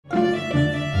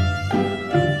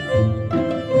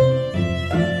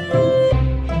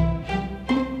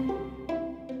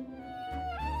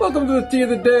Welcome to the tea of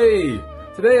the day.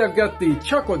 Today I've got the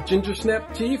chocolate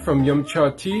Gingersnap tea from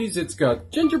Yumchaa Teas. It's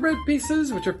got gingerbread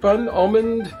pieces, which are fun,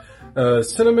 almond,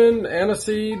 cinnamon,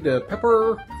 aniseed,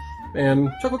 pepper,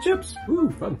 and chocolate chips. Ooh,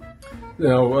 fun.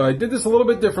 Now, I did this a little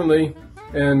bit differently,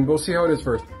 and we'll see how it is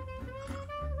first.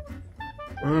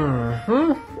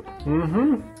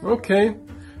 Okay.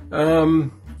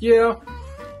 Yeah.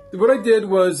 What I did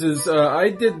was, I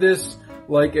did this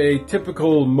like a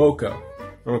typical mocha.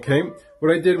 Okay.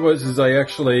 What I did was, I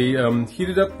actually,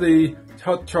 heated up the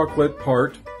hot chocolate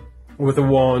part with a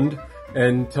wand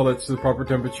until it's the proper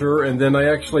temperature, and then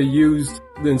I actually used,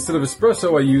 instead of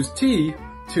espresso, I used tea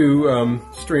to,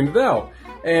 strain it out.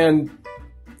 And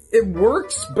it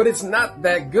works, but it's not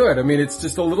that good. I mean, it's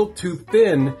just a little too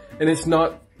thin, and it's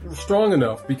not strong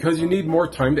enough because you need more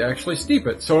time to actually steep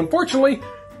it. So unfortunately,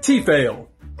 tea fail.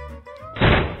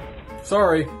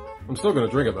 Sorry. I'm still gonna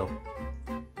drink it though.